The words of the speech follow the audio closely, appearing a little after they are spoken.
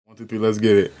1, 2, 3, let's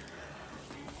get it.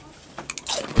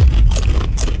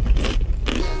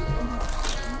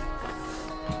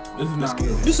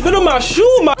 You spit on my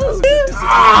shoe, my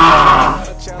That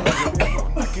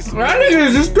nigga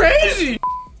is just crazy.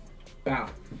 Wow.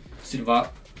 See the vibe?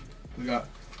 We got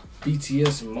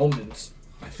BTS moments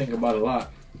I think about a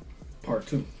lot. Part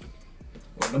 2.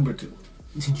 Or number 2.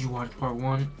 Did you watch part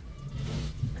 1?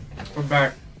 We're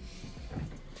back.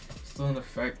 Still in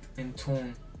effect, in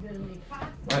tune.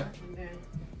 But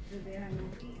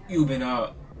you've been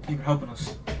helping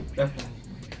us. Definitely.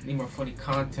 Need more funny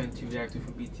content to react to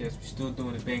from BTS. We're still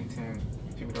doing the Bang 10.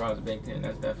 People around the Bang 10,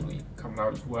 that's definitely coming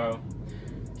out as well.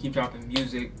 Keep dropping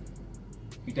music.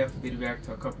 We definitely did react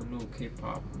to a couple new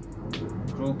K-pop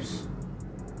groups.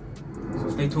 So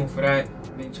stay tuned for that.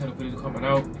 Main channel videos are coming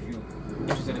out. If you're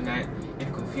interested in that, if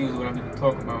you're confused with what I'm even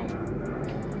talking about,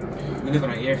 we live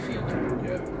on an airfield.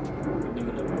 Yeah. We live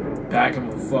in the back of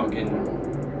a fucking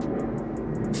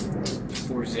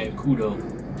Fort Zancudo.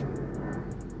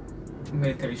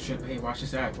 Military strip. Hey, watch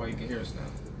this act while you can hear us now.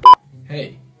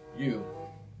 Hey, you.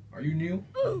 Are you new?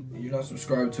 And you're not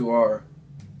subscribed to our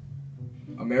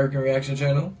American reaction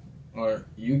channel, our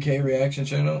UK reaction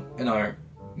channel, and our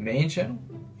main channel?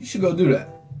 You should go do that.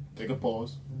 Take a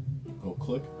pause, go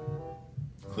click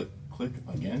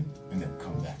again, and then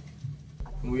come back.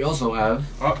 We also have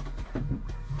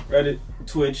Reddit,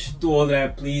 Twitch, do all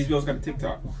that, please. We also got a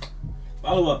TikTok.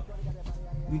 Follow up.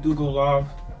 We do go live.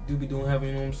 Do be doing having,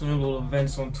 you know what I'm saying, little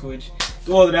events on Twitch.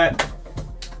 Do all of that.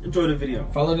 Enjoy the video.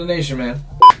 Follow the nation, man.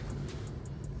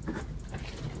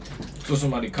 So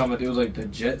somebody commented, it was like the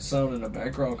jet sound in the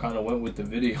background kind of went with the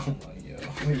video. I'm like, yo.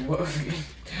 Wait, what?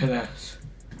 Deadass.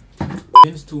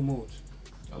 It's 2 modes.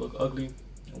 I look ugly.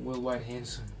 I'm Will White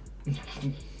handsome.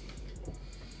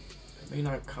 Maybe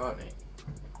not caught it.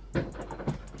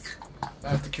 I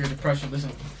have to cure depression.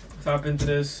 Listen, tap into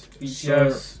this.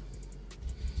 BTS.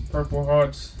 Purple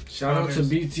Hearts. Shout out to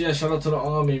BTS. Shout out to the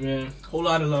army, man. Whole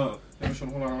lot of love. Never show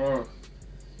them a whole lot of love.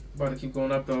 About to keep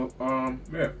going up though.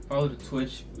 Yeah. Follow the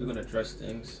Twitch. We're gonna address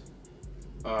things.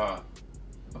 Of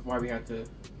why we had to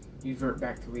revert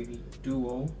back to Wavy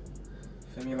duo.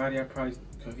 Feel me? A lot of y'all probably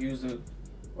confused with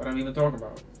what I'm even talking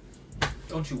about.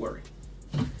 Don't you worry.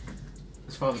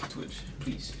 Let's follow the Twitch,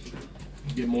 please.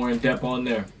 Get more in depth on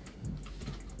there.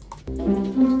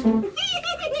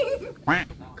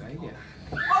 Okay, yeah.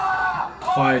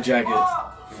 Fire jacket.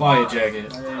 Fire jacket.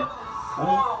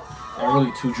 They're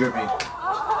really too drippy. Damn.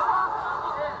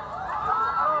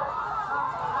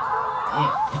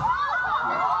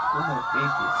 One more bake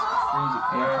is crazy.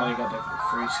 I probably got that for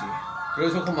free.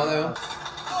 그래서 조금 많아요.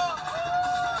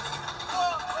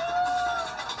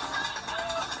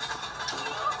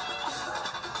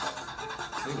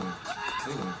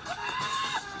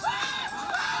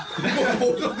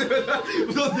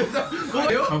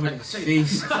 Covered his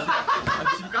face.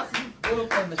 지금 가스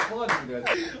꺼놓고 싶어가지고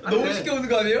내가 너무 쉽게 오는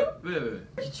거 아니에요?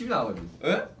 왜? 기침이 나거든.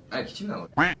 에? 아니 기침이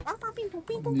나거든.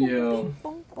 Yo.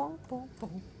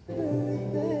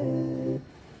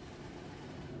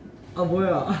 아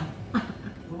뭐야?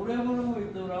 노래 부르고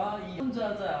있더라 이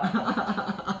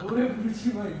혼자자. 노래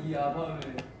부르지마 이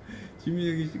야밤에. 지민이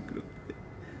형이 시끄럽대.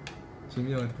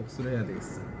 지민이 형한테 복수를 해야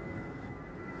되겠어.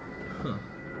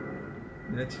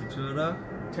 내가 질주하라.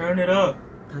 Turn it up.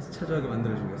 다시 찾아오게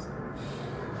만들어주겠어.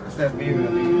 That's that baby.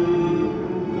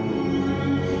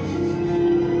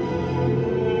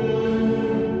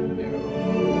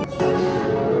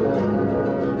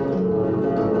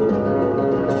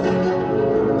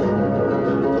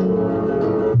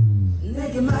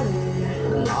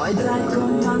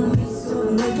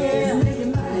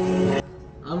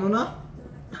 안 오나?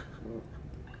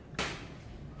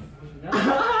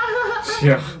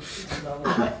 Yeah.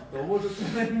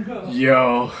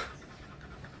 Yo.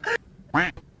 I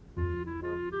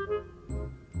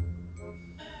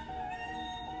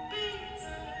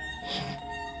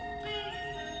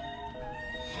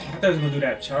thought I was gonna do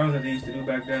that charm that they used to do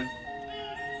back then.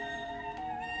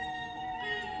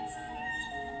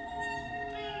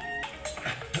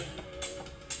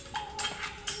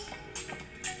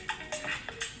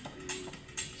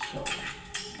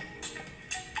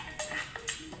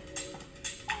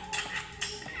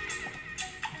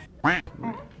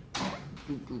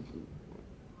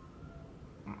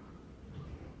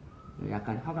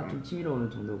 약간 혀가 좀 치밀어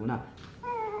오는 정도구나.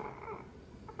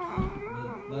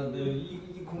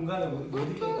 나이 공간을 못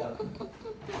이긴다.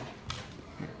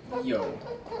 Yo.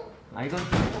 아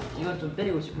이건 좀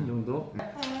때리고 싶은 정도.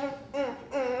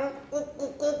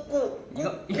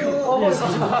 이거 야,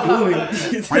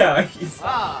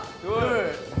 하나,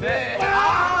 둘, 셋.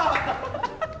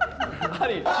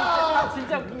 아니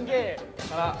진짜 붕괴.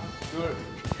 하나, 둘,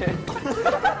 셋.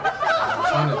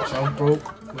 Trying to jump rope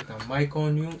with a mic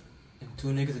on you and two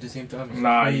niggas at the same time.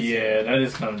 Nah, yeah, that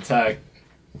is kind of tight.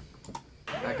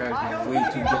 That gotta be way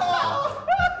too difficult.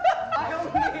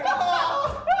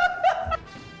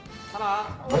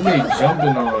 What are they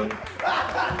jumping on?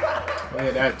 Oh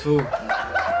yeah, that too.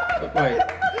 Look like.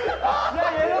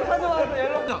 옐로우 가져왔어,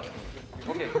 옐로우.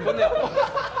 오케이, 좋네요.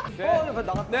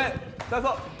 네,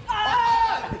 다섯.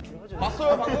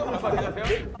 봤어요, 방금?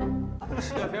 안녕하세요.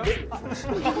 안녕하세요.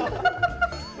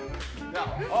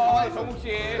 야, 정국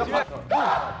씨.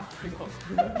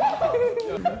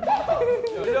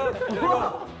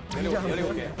 열리고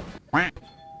올게.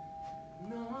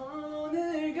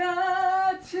 오늘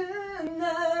같은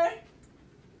날.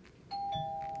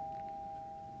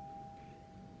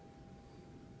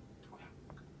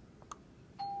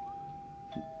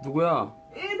 누구야?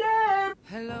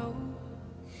 Hello,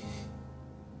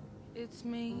 it's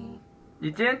me.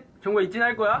 이진? 정국아 이진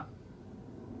할 거야?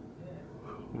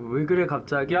 왜 그래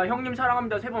갑자기? 야 형님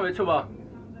사랑합니다 3번 외쳐봐.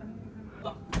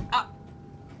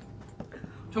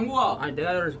 정국아. 아니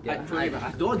내가 열어줄게.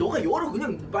 너가 열어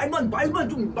그냥 말만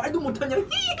좀 말도 못하냐?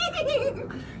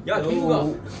 야 정국아.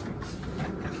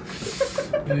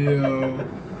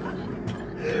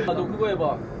 너 그거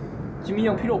해봐. 지민이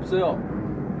형 필요 없어요.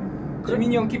 그래?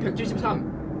 지민이 형 키 173.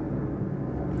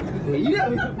 왜 이래? 아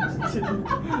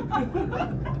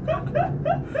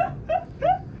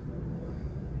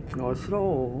싫어.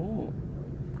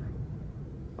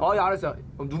 야 알았어.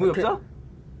 누구 없어?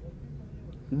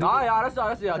 야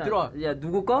알았어. 야 들어와. 야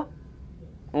누구 거?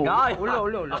 야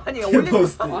올려. 아니 올려.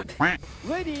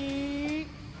 레디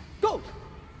고.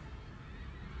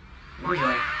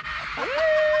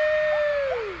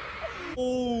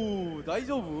 오,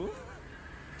 다이조부?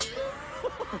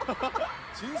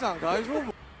 진상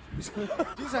다이조부?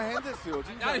 진상 핸드스요.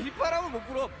 야 힙합하면 못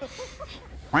불어.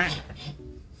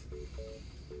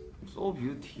 So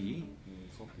beauty.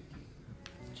 So beauty.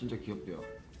 진짜 귀엽대요.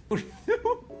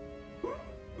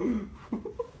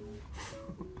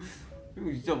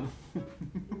 이거 진짜 뭐?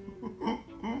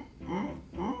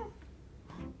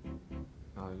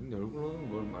 아, 근데 얼굴로는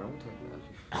뭘 말 못하겠다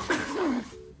지금.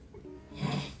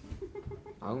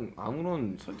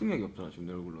 아무런 설득력이 없잖아 지금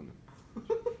내 얼굴로는.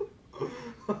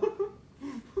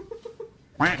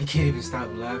 I can't even stop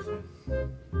laughing.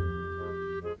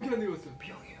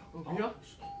 비야?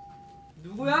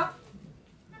 누구야?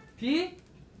 비?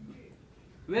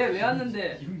 왜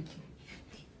왔는데?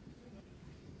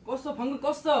 껐어 방금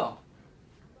껐어.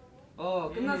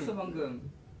 끝났어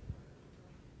방금.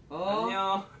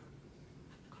 안녕.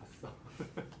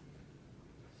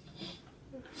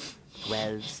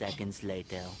 12 seconds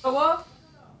later.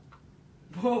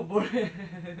 뭐래?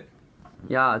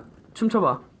 야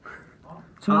춤춰봐.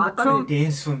 춤.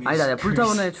 Dance for me. 아니다,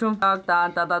 불타오는 애 춤.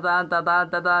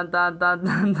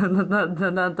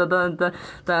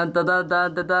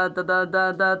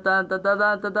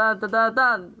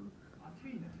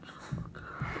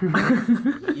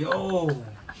 Yo,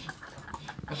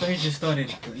 I thought he just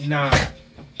started. Nah,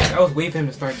 I was waiting for him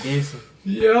to start dancing.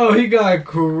 Yo, he got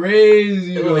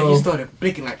crazy. It was like he started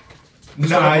blinking like.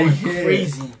 Nah, going yeah.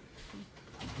 crazy.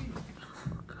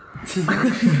 I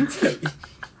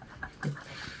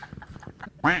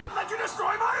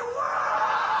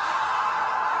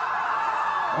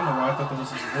don't know why I thought that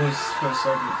was his voice for a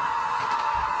second.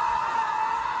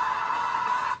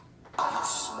 You're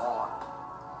smart,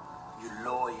 you're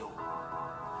loyal,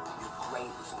 you're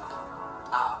grateful.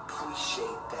 I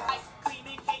appreciate that. Ice cream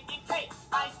and cake and cake.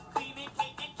 Ice cream and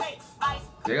cake and cake. Ice.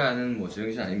 제가 아는 뭐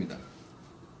지영이 씨 아닙니다.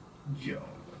 Yo,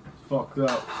 fucked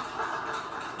up.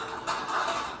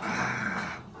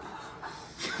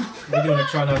 We're doing a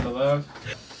try not to laugh.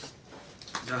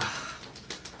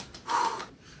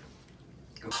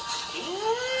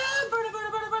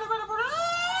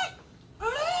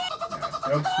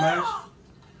 Up smash.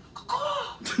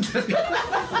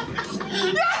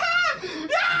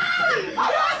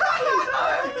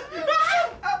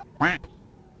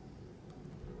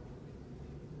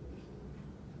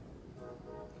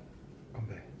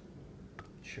 건배.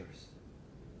 Cheers.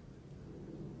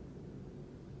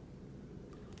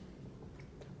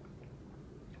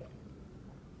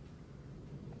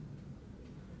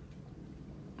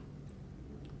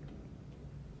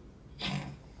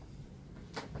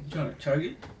 You trying to chug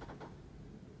it?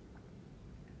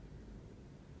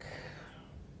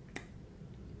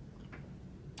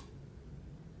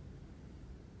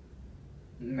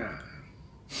 Nah.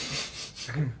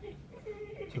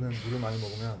 저는 물을 많이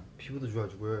먹으면 피부도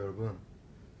좋아지고요, 여러분.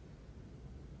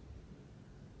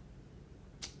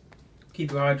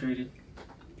 Keep you hydrated.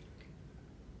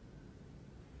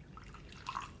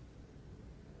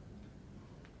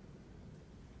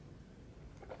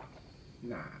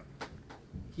 Nah.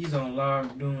 He's on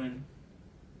live doing.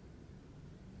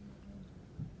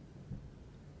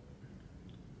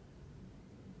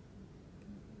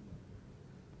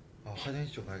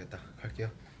 화장실 좀 가야겠다. 갈게요.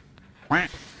 우와!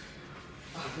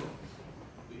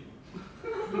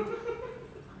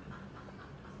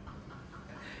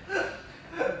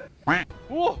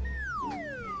 우와!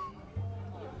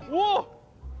 우와!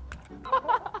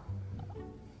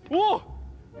 우와! 우와!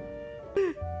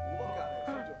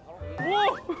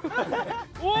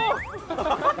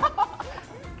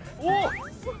 우와!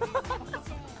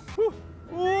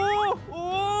 우와!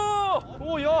 우와!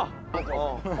 오, 야!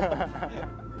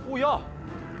 오, 야!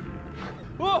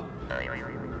 우와!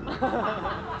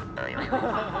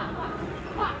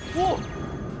 오!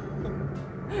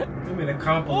 I made a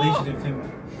compilation of him.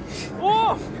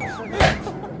 오!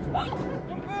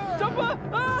 점프!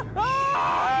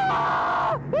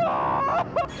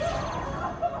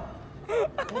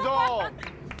 무정!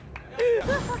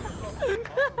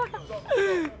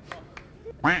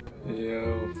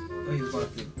 Yo. He's about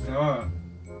to die.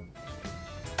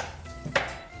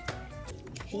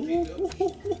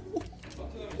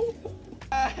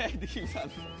 느낌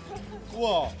이상하네.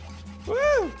 우와!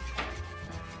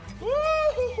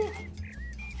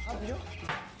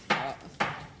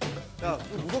 야,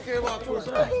 좀 무섭게 해봐. 좀.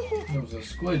 It was a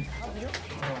squid.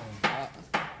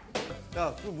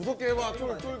 야, 좀 무섭게 해봐.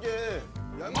 쫄게.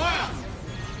 야, 임마야!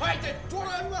 빨리 이제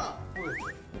쫄아, 임마!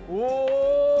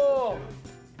 오!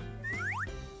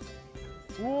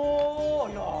 오,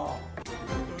 야!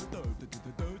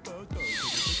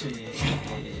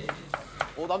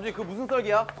 남준이 그 무슨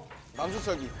썰기야? 남준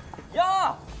썰기.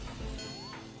 야!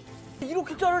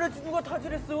 이렇게 자르랬지 누가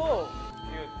다질했어?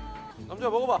 남준아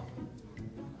먹어봐.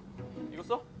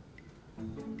 익었어?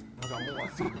 아직 안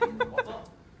먹어봤어.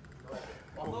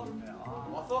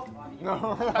 왔어?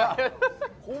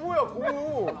 고무야,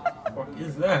 고무. What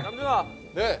is that? 남준아.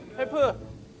 네. 헬프.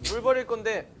 물 버릴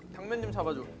건데 당면 좀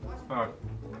잡아줘. Alright.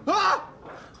 아!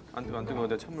 안 뜨거.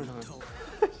 내가 찬물 사가지고.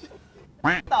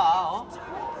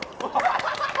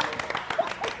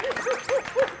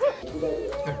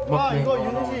 와, 이거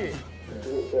윤지.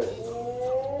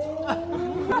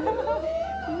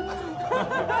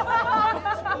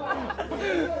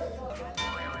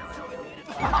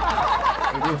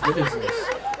 What is this?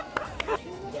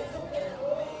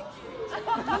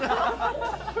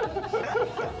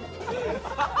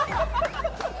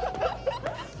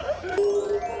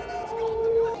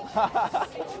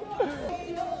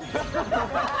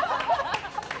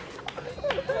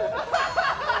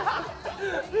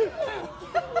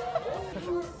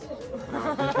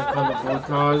 Color bow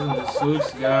ties and the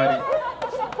suits got it.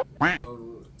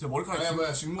 제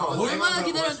머리카락 직모 와서 얼마나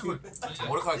기다렸어.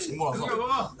 머리카락 직모 와서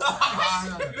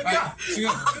지금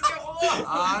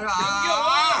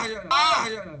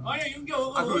아니야 윤기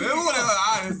먹어. 아, 왜 먹어 내가.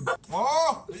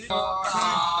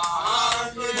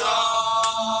 축하합니다.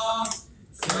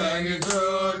 생일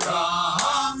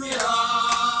축하합니다.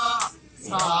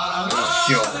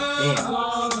 사랑하는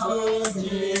어머니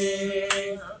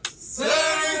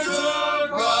생일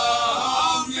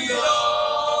축하합니다.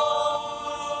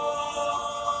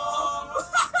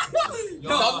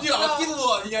 남주가 아끼는 거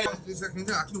아니냐? 제가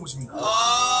굉장히 아끼는 곳입니다.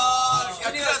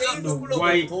 아니야 생일 선물로 더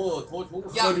좋은 거.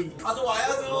 야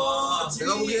가져와야죠.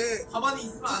 내가 보기에 가만히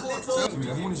있으면 안 되죠. 지금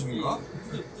영문이십니까?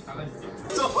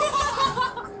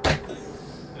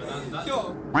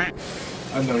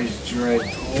 I know he's dread.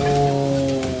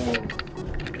 Oh.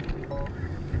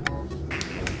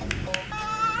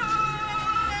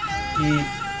 He.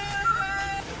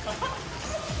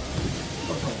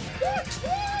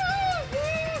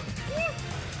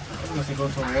 I'm gonna go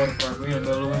to a water park. We in the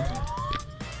middle of winter.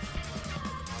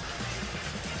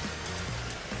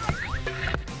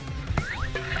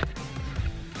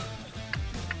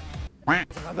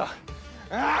 간다.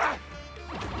 아!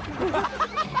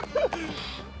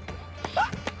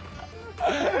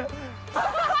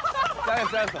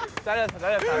 잘렸어.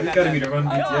 You gotta be the run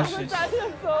BTS shit.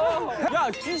 잘렸어. 야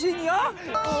귀신이야?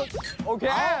 오케이.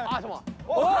 잠깐만.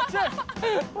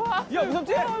 야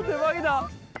무섭지? 대박이다.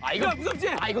 아 이거 무섭지?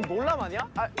 아 이건 놀람 아니야?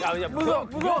 야 무서워.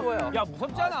 야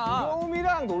무섭잖아.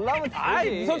 무서움이랑 놀람은 다르지.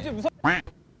 아이 무섭지.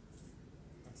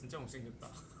 진짜 못생겼다.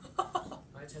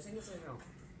 아니 잘생겼어 형.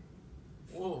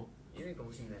 오 이러니까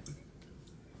멋있네.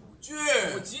 쥐!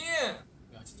 야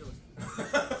진짜 멋있네.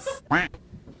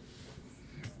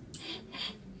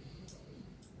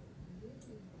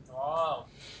 Wow,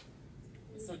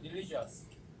 it's so delicious,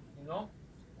 you know?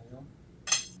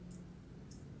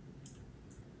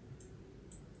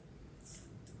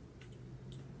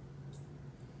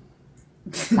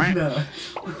 I know.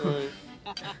 No.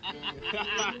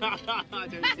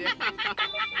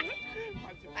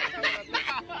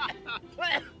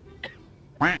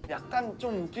 약간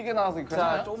좀 웃기게 나와서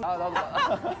괜찮아요? 좀... 나도.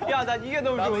 야, 난 이게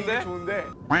너무 좋은데? 이게 좋은데?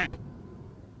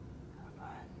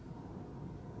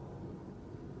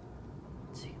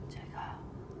 지금 제가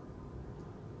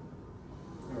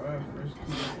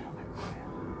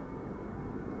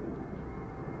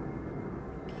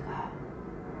여기가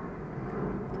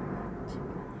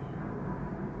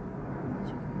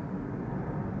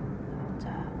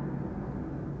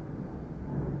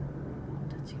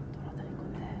혼자 지금 돌아다닐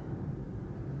건데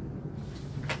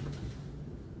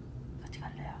같이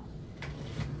갈래요?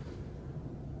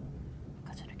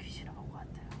 아까 전에 귀신을 본 것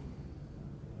같아요.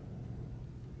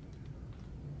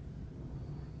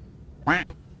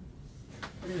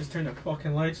 You just turn the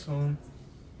fucking lights on.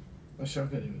 I sure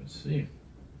couldn't even see.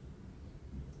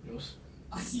 Yes.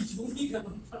 아니 종이가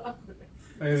너무 빨라 그래.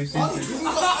 I already seen 아니, it.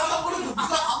 종이가 빨아버리고 누가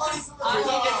가만히 있으면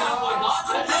되잖아.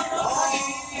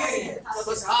 자,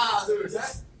 다시 하나, 둘,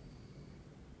 셋.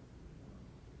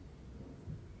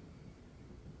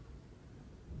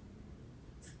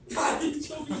 아니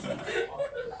종이.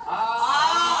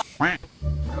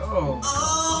 Oh.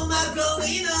 Oh,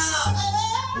 Macarena.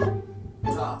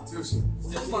 자, 지우 씨.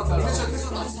 진짜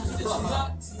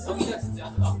진성이가 진짜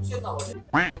나 피했나 보네.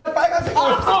 빨간색으로.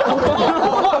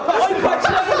 아니 같이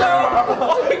하잖아.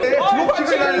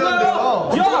 목치가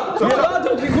날렸는데요. 야, 나한테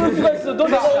어떻게 그럴 수가 있어? 너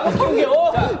내가 어떻게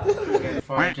게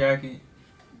Fire jacket.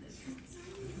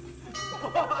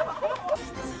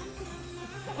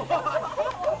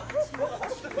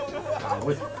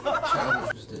 What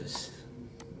challenge was this?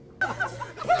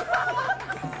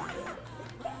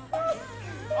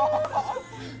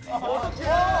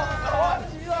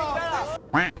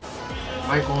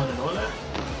 Mic on and all that?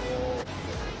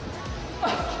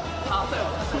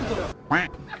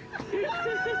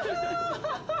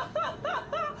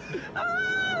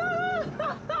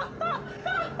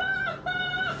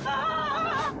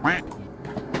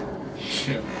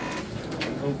 Shit.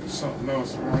 Oh, something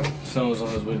else, bro. Someone's on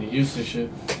his Whitney Houston shit.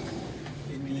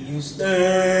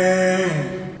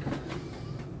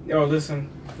 Yo, listen.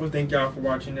 Well, thank y'all for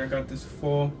watching. I got this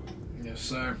full. Yes,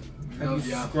 sir. Have you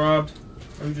subscribed?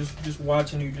 Or you just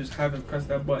watching? You just haven't pressed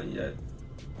that button yet. You know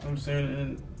what I'm saying?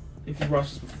 And if you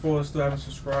watched this before and still haven't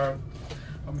subscribed,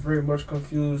 I'm very much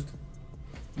confused.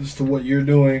 As to what you're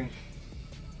doing.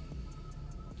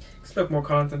 Expect more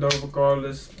content though,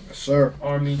 regardless. Yes, sir.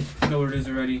 Army, you know what it is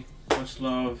already. Much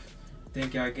love.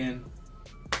 Thank y'all again.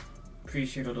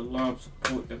 Appreciate all the love,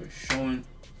 support that we're showing.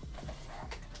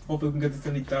 Hope we can get to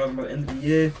 70,000 by the end of the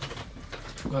year.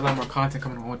 Got a lot more content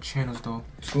coming on all channels though.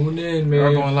 Tune in, We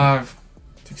are man. going live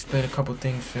to explain a couple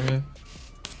things, feel me?